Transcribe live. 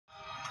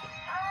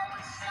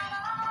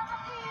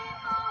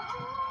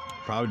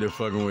Probably just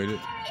fucking with it.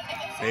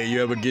 Hey,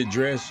 you ever get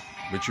dressed,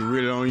 but you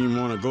really don't even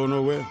want to go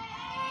nowhere?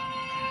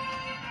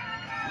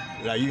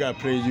 Like, you got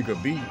places you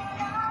could be.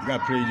 You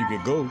got places you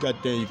could go. You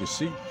got things you can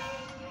see.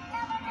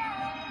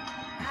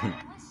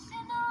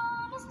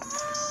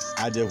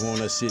 I just want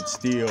to sit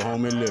still,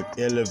 homie, look.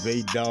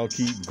 Elevate, dog,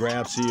 keep,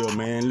 grab seal,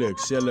 man, look.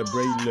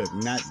 Celebrate, look.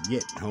 Not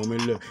yet,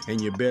 homie, look.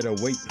 And you better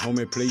wait,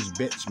 homie, place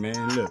bets,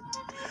 man, look.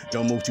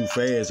 Don't move too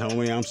fast,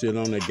 homie. I'm sitting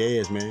on the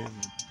gas, man.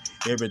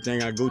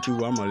 Everything I go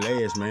through, I'm a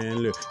last, man.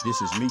 Look,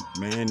 this is me,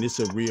 man.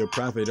 This a real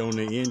prophet on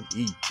the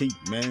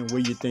NET, man. Where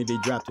you think they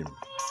dropped him?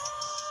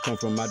 Come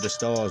from out the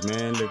stars,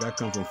 man. Look, I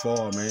come from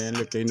far, man.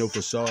 Look, ain't no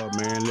facade,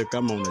 man. Look,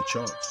 I'm on the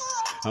charts.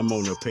 I'm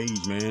on the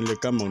page, man.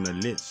 Look, I'm on the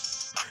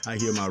list. I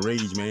hear my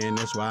rage, man.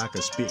 That's why I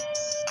can spit.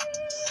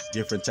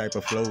 Different type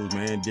of flows,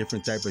 man.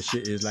 Different type of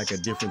shit is like a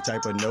different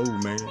type of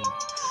node, man.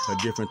 A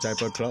different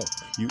type of cloth.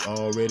 You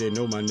already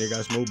know, my nigga,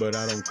 I smoke, but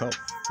I don't cough.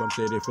 Some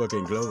say they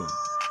fucking glowing.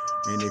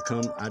 And they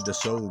come out the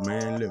soul,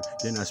 man, look.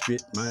 Then I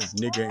spit my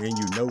nigga, and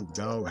you know,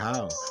 dog,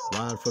 how?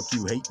 Why the fuck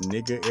you hate,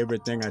 nigga?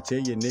 Everything I tell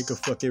you, nigga,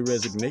 fuck it,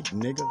 resignate,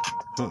 nigga.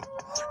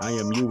 I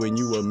am you and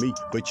you are me,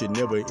 but you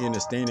never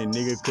understanding,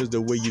 nigga, cause the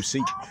way you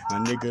see. My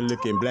nigga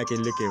looking black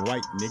and looking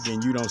white, nigga,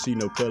 and you don't see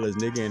no colors,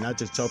 nigga, and I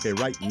just talk it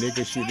right,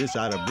 nigga, shit, this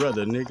out of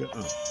brother, nigga,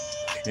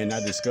 And I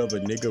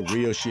discovered, nigga,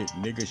 real shit,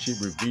 nigga, shit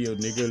revealed,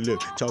 nigga,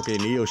 look, talking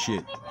ill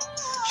shit.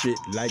 Shit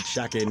like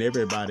shocking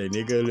everybody,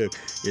 nigga, look,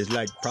 it's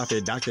like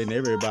prophet doctoring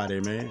everybody,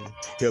 man.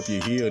 Help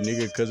you heal,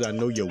 nigga, cause I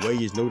know your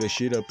ways, know the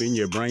shit up in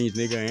your brains,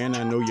 nigga, and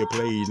I know your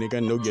plays,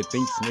 nigga, know your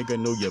thinks, nigga,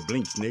 know your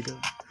blinks, nigga.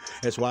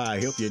 That's why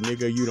I help you,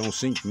 nigga, you don't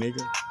sink,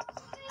 nigga.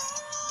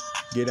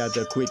 Get out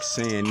the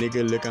quicksand,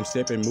 nigga, look, I'm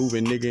stepping,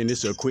 moving, nigga, and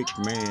it's a quick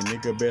man,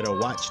 nigga, better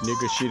watch,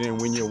 nigga, shit,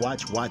 and when you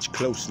watch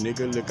close,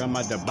 nigga, look, I'm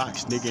out the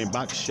box, nigga, and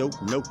box show,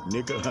 nope,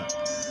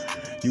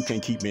 nigga, You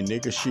can't keep me,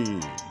 nigga,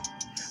 shit.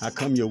 I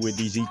come here with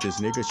these ethers,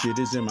 nigga, shit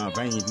is in my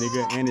veins,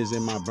 nigga, and it's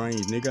in my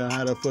brains, nigga,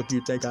 how the fuck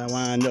you think I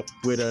wind up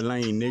with a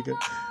lane, nigga?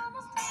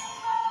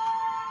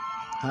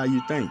 How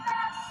you think?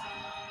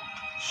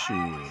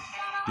 Shit,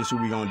 this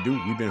what we gonna do,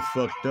 we been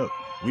fucked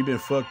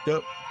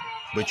up,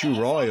 but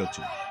you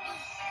royalty.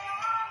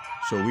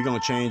 So we gonna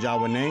change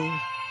our name,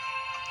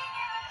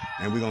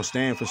 and we gonna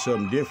stand for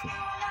something different.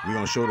 We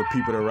gonna show the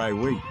people the right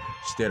way,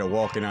 instead of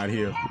walking out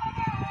here,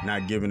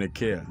 not giving a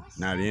care,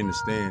 not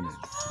understanding.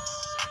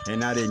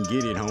 And I didn't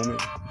get it, homie.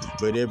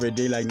 But every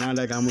day, like now,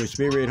 like I'm with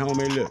spirit,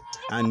 homie, look.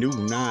 I knew,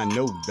 now I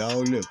know,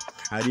 dog, look.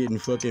 I didn't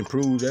fucking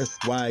prove, that's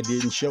why I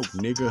didn't show,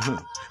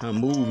 nigga, I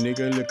moved,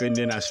 nigga, look, and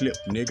then I slipped,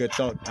 nigga,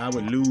 thought I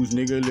would lose,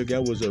 nigga, look,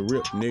 that was a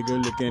rip,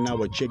 nigga, look, and I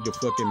would check the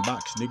fucking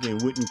box, nigga,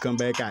 and wouldn't come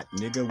back out,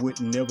 nigga,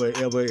 wouldn't never,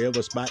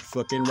 ever spot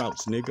fucking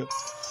routes, nigga.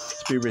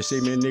 Spirit say,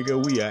 man,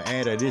 nigga, we are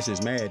adder, this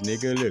is mad,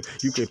 nigga, look,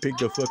 you can pick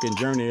the fucking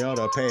journey or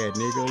the pad,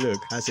 nigga,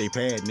 look, I say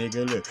pad,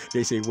 nigga, look,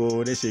 they say,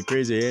 whoa, that shit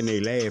crazy, and they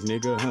laugh,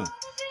 nigga,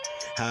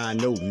 How I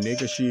know,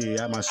 nigga,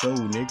 shit, out my soul,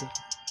 nigga.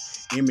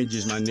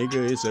 Images, my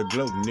nigga, it's a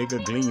glow,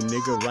 nigga, gleam,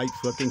 nigga, right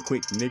fucking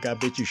quick, nigga, I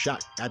bet you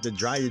shocked, got the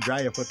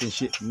dryer fucking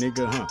shit,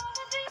 nigga,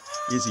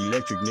 It's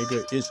electric,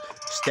 nigga, it's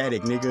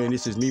static, nigga, and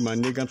this is me, my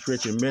nigga, I'm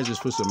stretching measures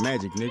for some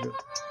magic, nigga.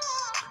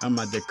 I'm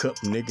out the cup,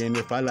 nigga, and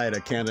if I light a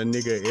candle,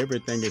 nigga,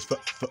 everything is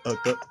fucked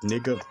up,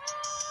 nigga.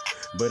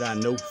 But I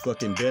know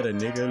fucking better,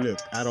 nigga, look,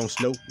 I don't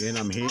slow, and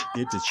I'm hit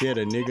the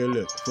cheddar, nigga,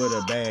 look, for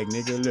the bag,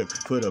 nigga, look,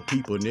 for the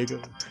people, nigga.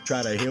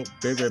 Try to help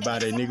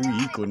everybody, nigga,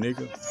 we equal,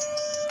 nigga.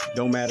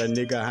 Don't matter,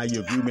 nigga, how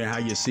you view me, how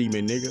you see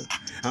me, nigga.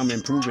 I'm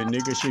improving,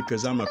 nigga, shit,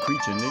 cause I'm a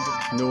creature,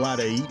 nigga. Know how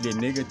to eat it,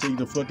 nigga. Take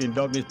the fucking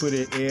darkness, put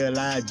it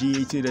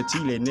L-I-G-A to the T,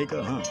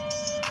 nigga,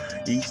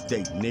 Each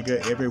day,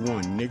 nigga,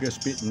 everyone, nigga,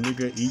 spitting,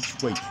 nigga,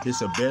 each way.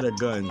 It's a better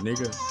gun,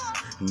 nigga.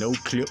 No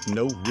clip,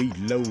 no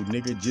reload,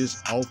 nigga,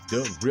 just off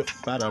the rip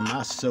out of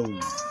my soul.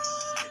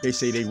 They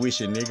say they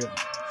wishing, nigga.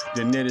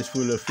 The net is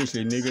full of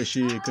fishy, nigga,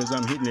 shit, cause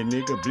I'm hitting it,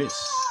 nigga, bliss.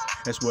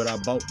 That's what I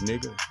bought,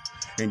 nigga.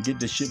 And get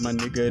the shit, my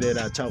nigga, that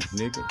I talk,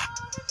 nigga.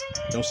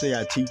 Don't say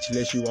I teach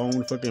unless you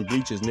own fucking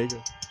bleachers,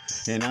 nigga.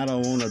 And I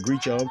don't wanna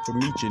greet y'all for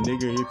meet you,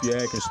 nigga. If you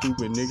acting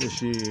stupid, nigga,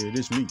 shit,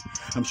 it's me.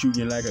 I'm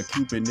shooting like a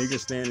Cupid, nigga,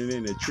 standing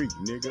in a tree,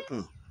 nigga,